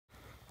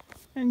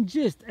And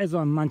just as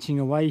I'm munching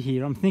away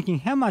here, I'm thinking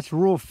how much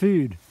raw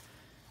food,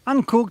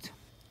 uncooked,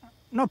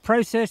 not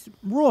processed,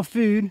 raw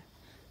food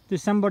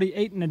does somebody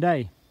eat in a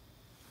day?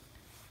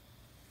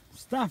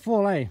 Stuff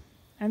all, eh?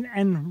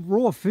 And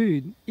raw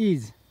food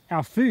is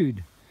our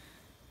food.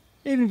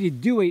 Even if you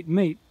do eat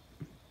meat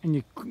and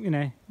you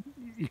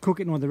cook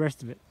it and all the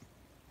rest of it,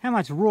 how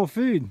much raw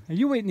food are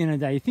you eating in a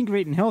day? You think you're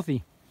eating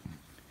healthy,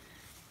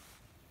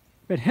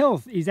 but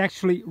health is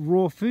actually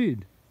raw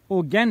food,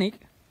 organic,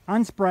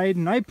 unsprayed,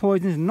 no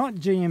poisons, not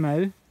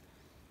GMO,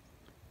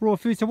 raw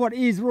food. So what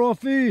is raw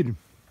food?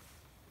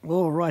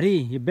 Well, right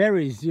here, your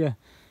berries, your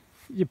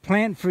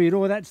plant food,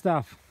 all that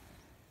stuff.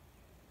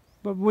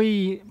 But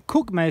we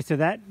cook most of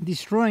that,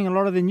 destroying a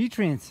lot of the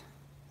nutrients,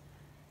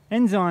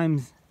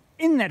 enzymes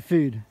in that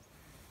food.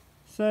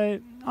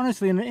 So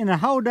honestly, in a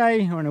whole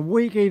day or in a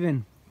week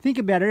even, think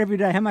about it every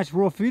day. How much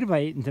raw food have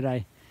I eaten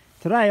today?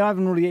 Today I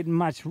haven't really eaten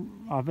much.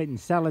 I've eaten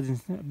salads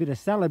and a bit of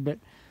salad, but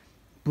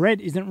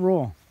bread isn't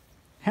raw.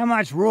 How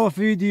much raw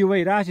food do you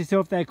eat? Ask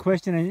yourself that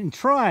question and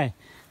try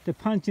to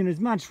punch in as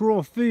much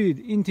raw food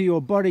into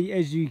your body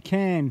as you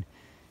can,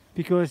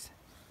 because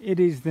it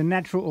is the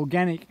natural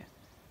organic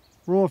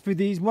raw food.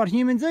 Is what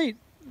humans eat.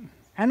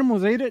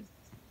 Animals eat it.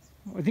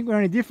 I think we're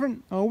only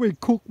different. Oh, we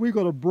cook, we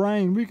got a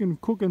brain, we can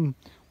cook and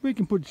we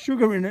can put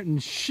sugar in it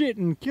and shit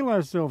and kill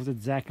ourselves.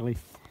 Exactly.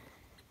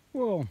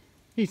 Well,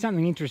 here's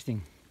something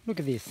interesting. Look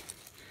at this.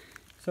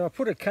 So I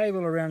put a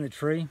cable around the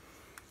tree,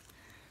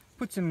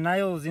 put some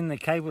nails in the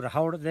cable to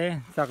hold it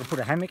there so I can put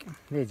a hammock.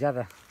 There's the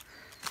other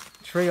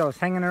tree I was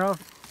hanging it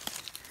off.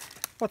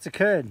 What's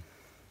occurred?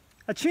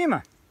 A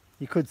tumour,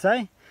 you could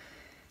say.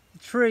 The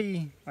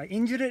tree, I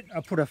injured it,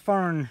 I put a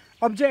foreign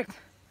object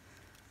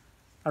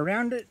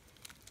around it,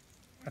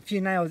 a few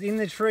nails in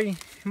the tree,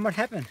 and what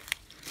happened?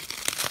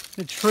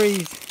 The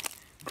tree's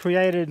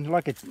created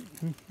like a,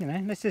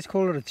 let's just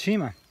call it a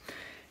tumour,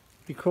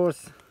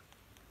 because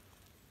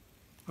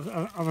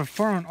of a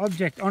foreign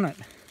object on it.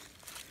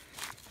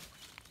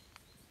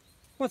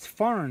 What's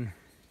foreign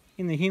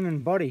in the human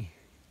body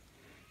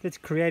that's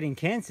creating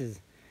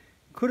cancers?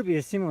 Could it be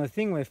a similar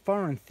thing where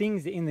foreign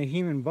things are in the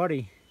human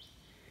body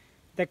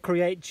that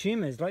create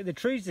tumours? Like the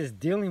tree's just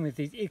dealing with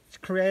these, it's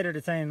created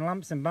its own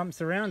lumps and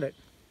bumps around it.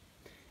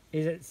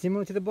 Is it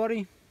similar to the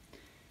body?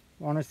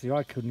 Honestly,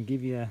 I couldn't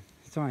give you a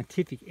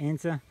scientific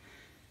answer,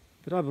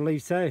 but I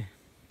believe so.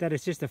 That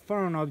it's just a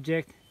foreign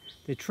object.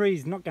 The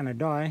tree's not going to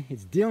die,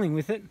 it's dealing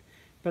with it,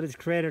 but it's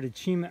created a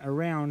tumour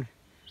around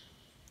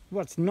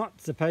what's not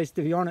supposed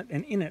to be on it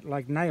and in it,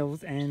 like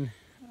nails and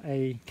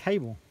a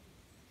cable.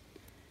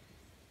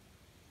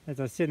 As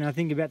I said, and I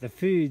think about the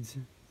foods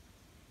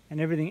and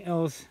everything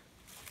else,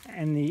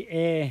 and the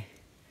air,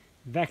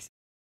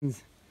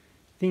 vaccines,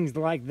 things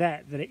like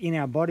that that are in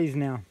our bodies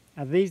now.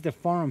 Are these the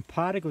foreign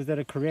particles that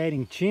are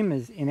creating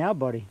tumours in our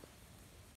body?